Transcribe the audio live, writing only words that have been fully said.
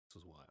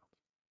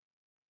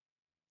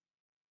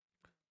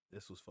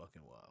This was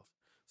fucking wild.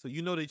 So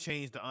you know they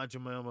changed the Aunt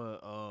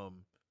Jemima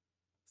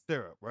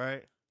syrup,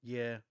 right?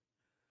 Yeah.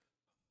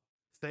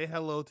 Say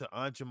hello to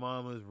Aunt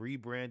Jemima's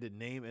rebranded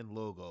name and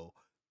logo,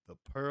 the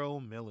Pearl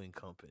Milling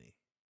Company.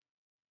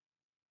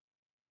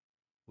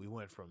 We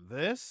went from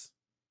this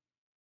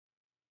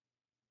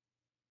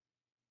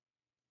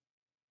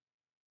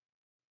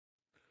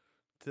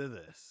to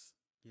this.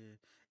 Yeah.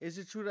 Is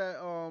it true that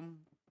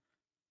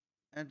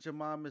Aunt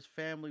Jemima's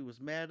family was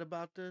mad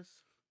about this?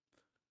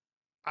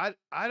 I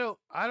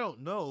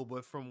don't know,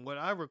 but from what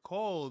I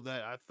recall,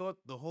 that I thought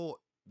the whole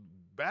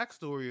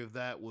backstory of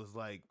that was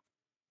like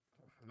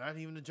not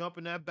even to jump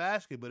in that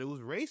basket, but it was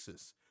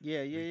racist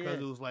Yeah, yeah, because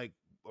yeah. it was like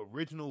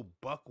original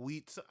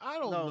buckwheat. So I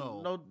don't No,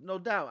 know. no, no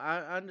doubt.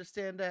 I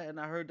understand that, and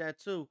I heard that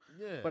too.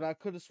 But Yeah. I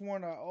could have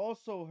sworn I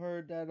also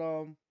heard that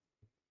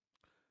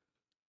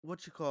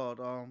what you called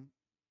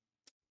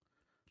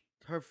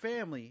her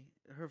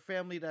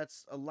family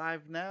that's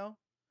alive now,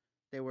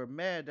 they were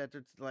mad that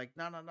they're like,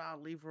 no, no, no,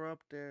 leave her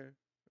up there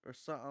or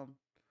something.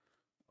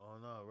 Oh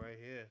no, right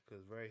here,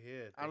 cause right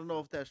here, I don't know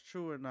if that's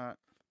true or not.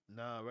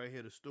 right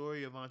here, the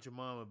story of Aunt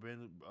Jemima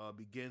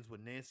begins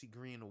with Nancy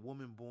Green, a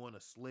woman born a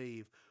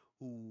slave,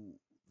 who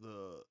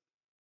the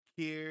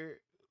care,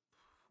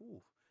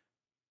 whew,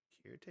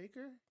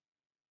 caretaker,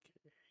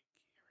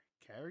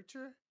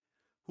 character,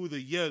 who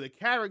the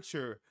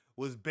character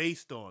was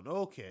based on.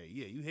 Okay,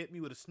 yeah, you hit me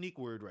with a sneak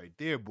word right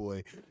there,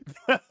 boy.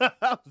 I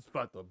was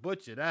about to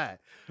butcher that.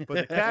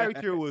 But the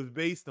character was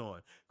based on.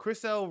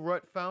 Chris L.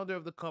 Rutt, founder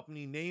of the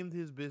company, named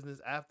his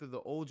business after the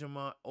old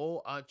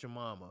Aunt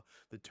Jemima.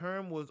 The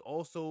term was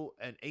also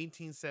an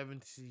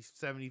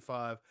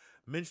 1875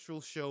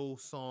 minstrel show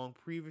song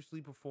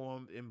previously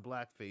performed in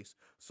blackface.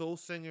 Soul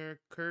singer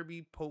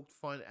Kirby poked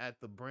fun at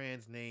the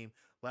brand's name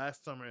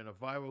last summer in a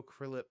viral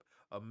clip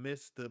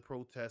amidst the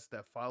protests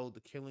that followed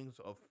the killings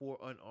of four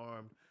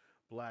unarmed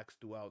blacks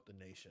throughout the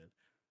nation.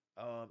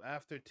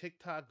 After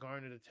TikTok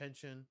garnered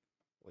attention,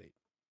 wait,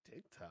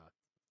 TikTok,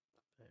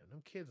 man,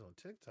 them kids on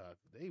TikTok,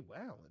 they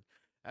wildin'.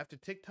 After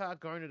TikTok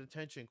garnered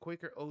attention,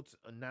 Quaker Oats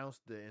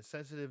announced the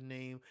insensitive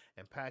name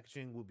and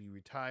packaging will be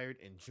retired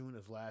in June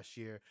of last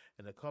year,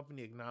 and the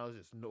company acknowledged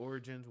its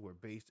origins were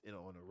based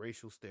on a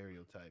racial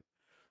stereotype.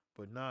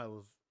 But nah, it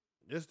was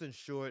just in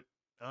short,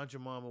 Aunt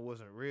Jemima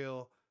wasn't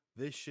real.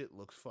 This shit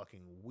looks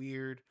fucking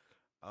weird.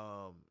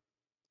 Um,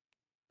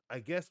 I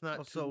guess Oh, not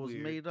too so it was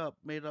weird.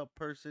 made up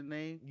person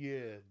name.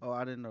 Yeah, Oh,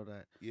 I didn't know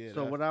that. yeah,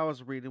 So that's what I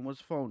was reading was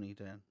phony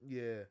then.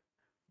 yeah.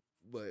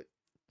 But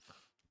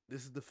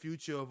this is the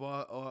future of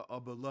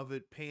our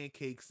beloved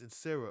pancakes and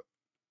syrup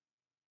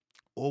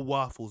or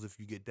waffles if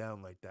you get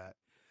down like that.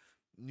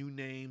 New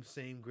name,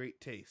 same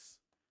great taste.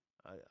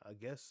 I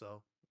guess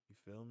so. You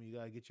feel me? You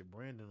gotta get your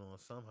branding on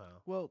somehow.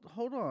 Well,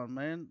 hold on,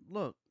 man.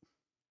 Look,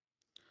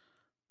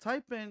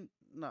 type in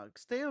no,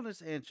 stay on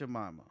this Aunt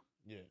Jemima.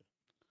 Yeah.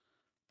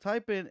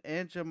 Type in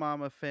Aunt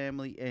Jemima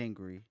family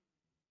angry.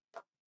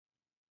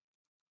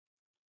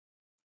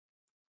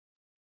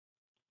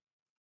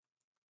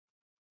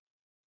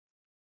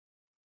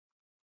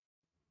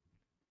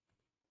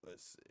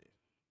 Let's see.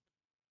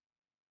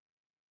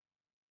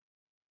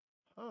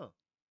 Huh.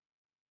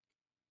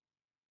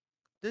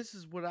 This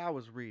is what I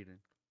was reading.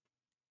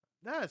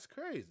 That's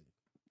crazy.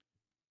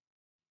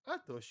 I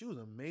thought she was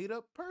a made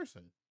up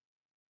person.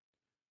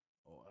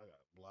 Oh, I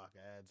got block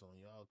ads on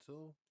y'all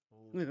too.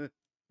 Oh,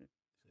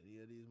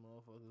 city of these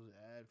motherfuckers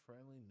ad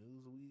friendly.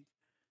 Newsweek,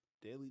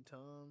 Daily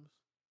Times,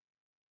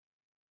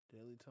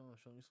 Daily Times.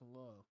 Show me some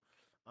love.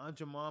 Aunt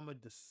Jemima,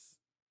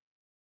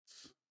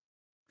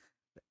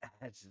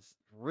 That's just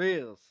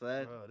real,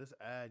 son. bro. This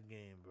ad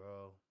game,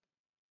 bro.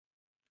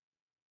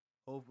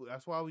 Hopefully,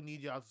 that's why we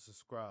need y'all to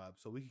subscribe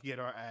so we can get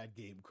our ad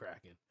game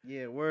cracking.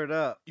 Yeah, word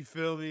up. You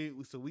feel me?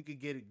 So we could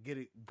get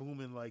it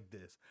booming like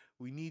this.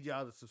 We need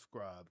y'all to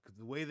subscribe because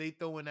the way they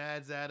throwing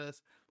ads at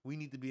us, we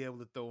need to be able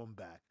to throw them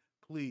back.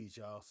 Please,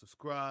 y'all,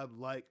 subscribe,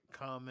 like,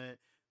 comment.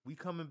 We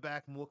coming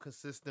back more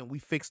consistent. We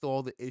fixed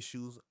all the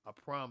issues. I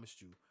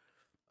promised you.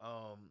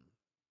 Um,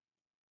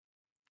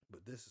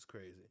 but this is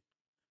crazy.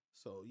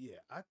 So yeah,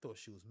 I thought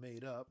she was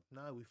made up.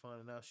 Now we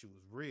finding out she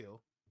was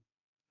real.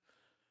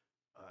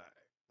 All right.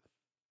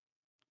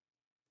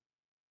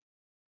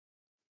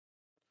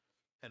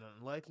 An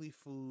unlikely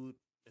food.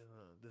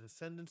 The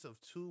descendants of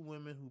two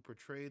women who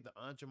portrayed the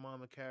Aunt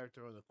Jemima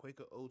character on the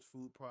Quaker Oats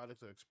food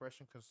products are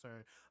expressing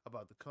concern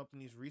about the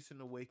company's recent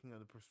awakening of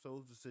the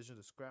proposed decision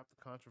to scrap the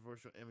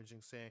controversial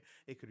imaging, saying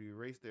it could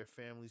erase their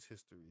family's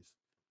histories.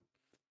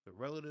 The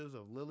relatives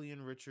of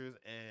Lillian Richards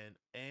and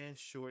Anne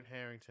Short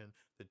Harrington,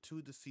 the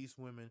two deceased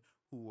women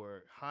who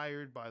were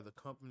hired by the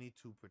company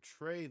to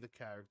portray the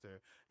character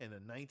in the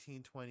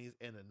 1920s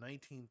and the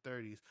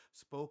 1930s,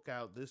 spoke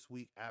out this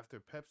week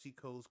after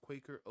PepsiCo's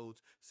Quaker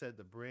Oats said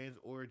the brand's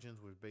origins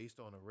were based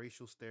on a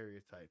racial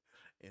stereotype.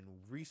 In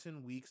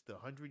recent weeks, the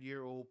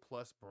 100-year-old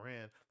plus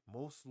brand,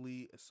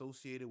 mostly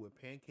associated with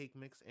pancake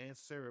mix and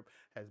syrup,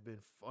 has been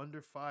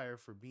under fire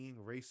for being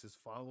racist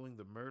following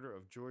the murder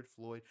of George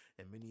Floyd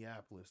in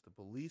Minneapolis. The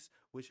police,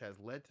 which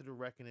has led to the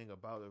reckoning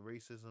about the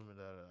racism, and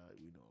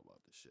we know about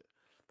this shit.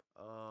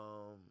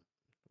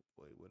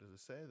 Wait, what does it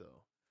say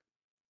though?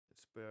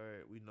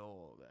 Inspired, we know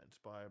all that.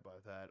 Inspired by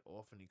that,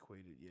 often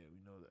equated. Yeah, we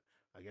know that.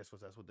 I guess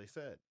that's what they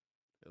said.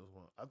 It was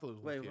one. I thought it was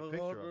going Wait, to see a hold,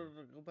 picture hold, of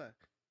him. go back.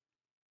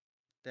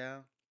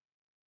 Down.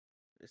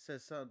 It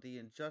says something. The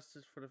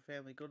injustice for the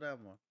family. Go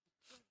down more.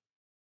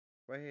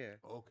 Right here.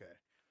 Okay.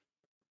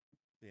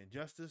 The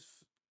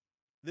injustice.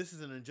 This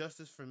is an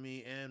injustice for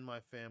me and my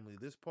family.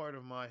 This is part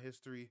of my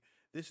history,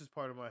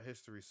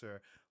 sir.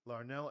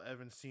 Larnell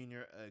Evans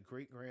Sr., a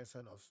great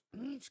grandson of,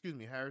 excuse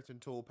me, Harrison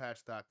told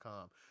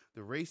Patch.com.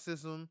 The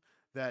racism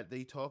that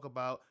they talk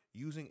about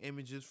using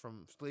images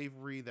from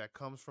slavery that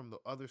comes from the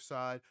other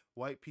side,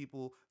 white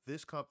people,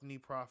 this company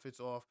profits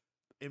off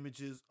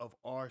images of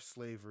our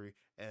slavery,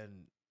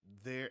 and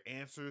their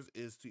answers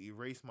is to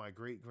erase my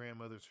great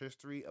grandmother's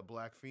history, a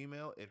black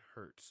female. It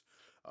hurts.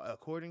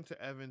 According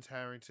to Evans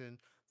Harrington,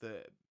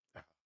 the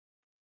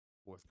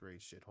fourth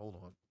grade shit. Hold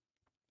on.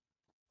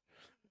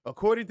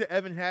 According to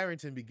Evan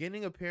Harrington,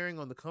 beginning appearing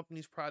on the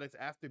company's products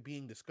after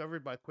being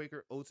discovered by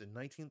Quaker Oats in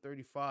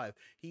 1935,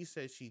 he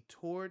said she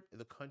toured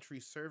the country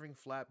serving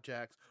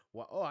flapjacks.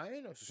 While, oh, I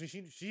didn't know.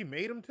 She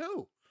made them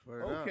too.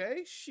 Word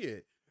Okay, up.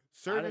 shit.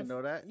 I didn't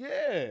know that.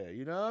 Yeah,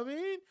 you know what I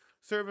mean?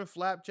 Serving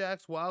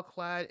flapjacks while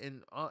clad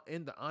in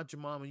the Aunt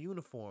Jemima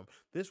uniform.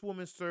 This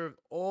woman served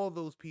all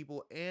those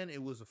people, and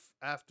it was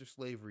after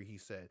slavery, he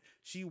said.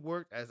 She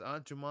worked as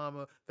Aunt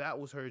Jemima.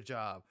 That was her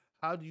job.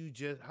 How do you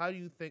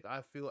think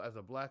I feel as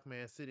a black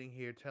man sitting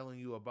here telling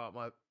you about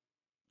my...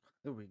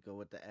 Here we go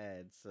with the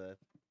ads.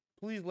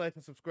 Please like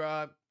and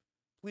subscribe.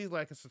 Please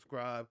like and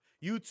subscribe.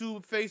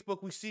 YouTube,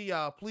 Facebook, we see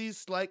y'all.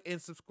 Please like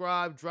and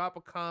subscribe. Drop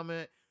a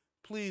comment.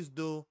 Please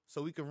do,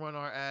 so we can run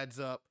our ads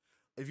up.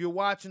 If you're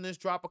watching this,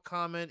 drop a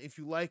comment. If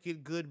you like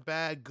it, good,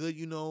 bad, good,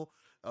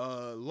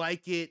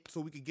 like it,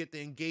 so we can get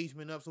the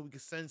engagement up, so we can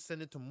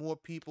send it to more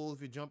people.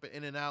 If you're jumping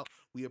in and out,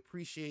 we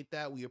appreciate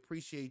that. We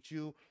appreciate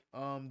you.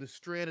 The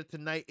strand of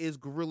tonight is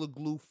Gorilla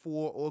Glue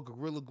 4 or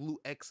Gorilla Glue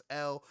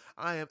XL.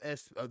 I am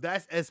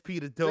that's SP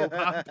the dope.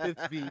 I'm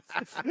Piff Beats.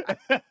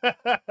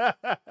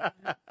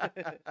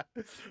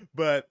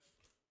 But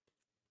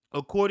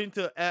according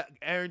to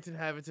Arrington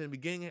Havington,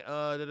 beginning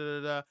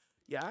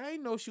yeah, I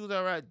didn't know she was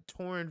alright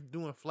touring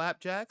doing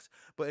flapjacks.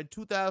 But in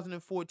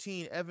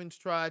 2014, Evans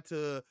tried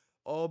to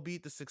all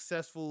beat the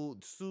successful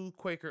sue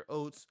Quaker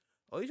Oats.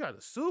 Oh, he tried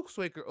to sue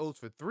Quaker Oats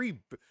for $3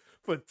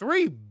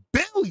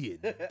 billion.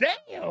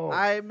 Damn,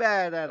 I ain't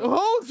mad at him.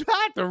 Oh,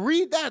 I had to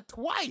read that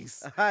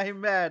twice. I ain't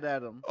mad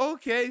at him.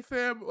 Okay,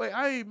 fam. Wait,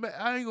 I ain't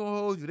gonna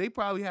hold you. They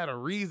probably had a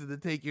reason to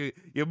take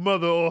your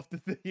mother off the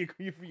thing.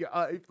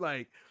 It's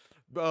like.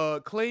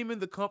 Claiming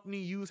the company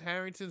used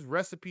Harrington's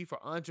recipe for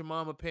Aunt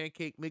Jemima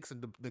pancake mix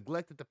and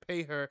neglected to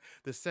pay her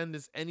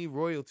descendants any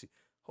royalty.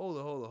 Hold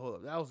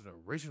up. That was an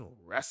original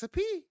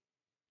recipe?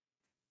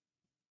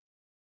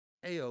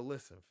 Hey, yo,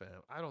 listen,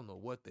 fam. I don't know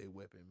what they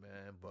whipping,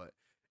 man, but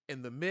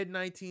in the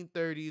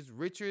mid-1930s,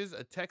 Richards,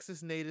 a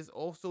Texas native,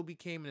 also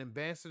became an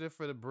ambassador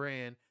for the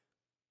brand.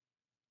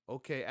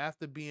 Okay,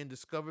 after being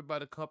discovered by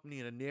the company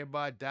in a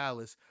nearby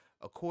Dallas,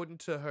 according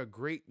to her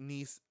great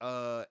niece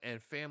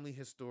and family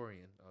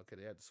historian. Okay,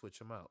 they had to switch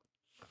him out.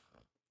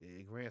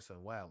 Yeah,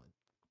 grandson wilding.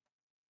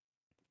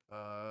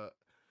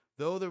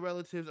 Though the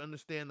relatives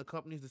understand the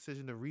company's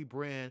decision to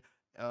rebrand,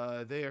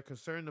 they are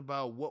concerned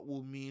about what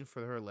will mean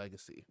for her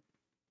legacy.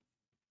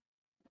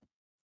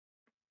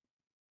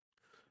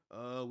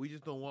 We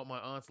just don't want my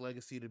aunt's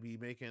legacy to be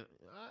making...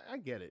 I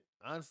get it.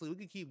 Honestly, we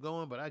can keep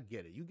going, but I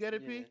get it. You get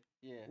it, P?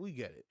 Yeah. We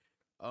get it.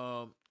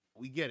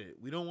 We get it.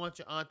 We don't want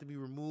your aunt to be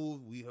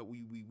removed. We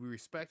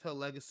respect her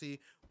legacy.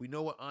 We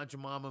know what Aunt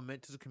Jemima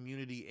meant to the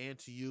community and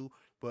to you,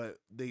 but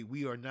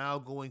we are now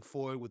going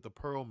forward with the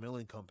Pearl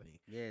Milling Company.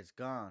 Yeah, it's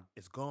gone.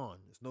 It's gone.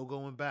 There's no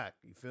going back.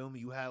 You feel me?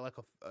 You had like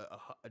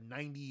a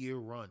 90-year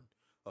run,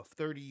 a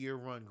 30-year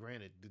run.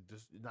 Granted,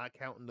 just not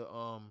counting the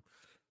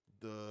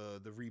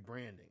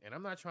rebranding. And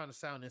I'm not trying to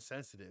sound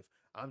insensitive.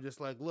 I'm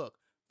just like, look.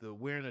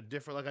 We're in a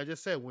different, like I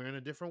just said, we're in a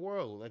different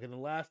world. Like in the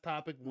last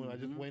topic, when I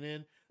just went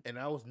in, and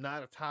that was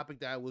not a topic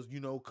that was,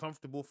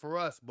 comfortable for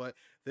us. But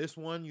this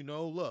one,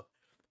 look,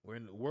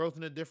 the world's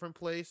in a different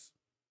place.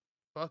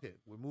 Fuck it.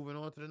 We're moving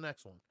on to the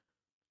next one.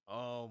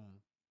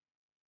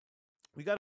 We got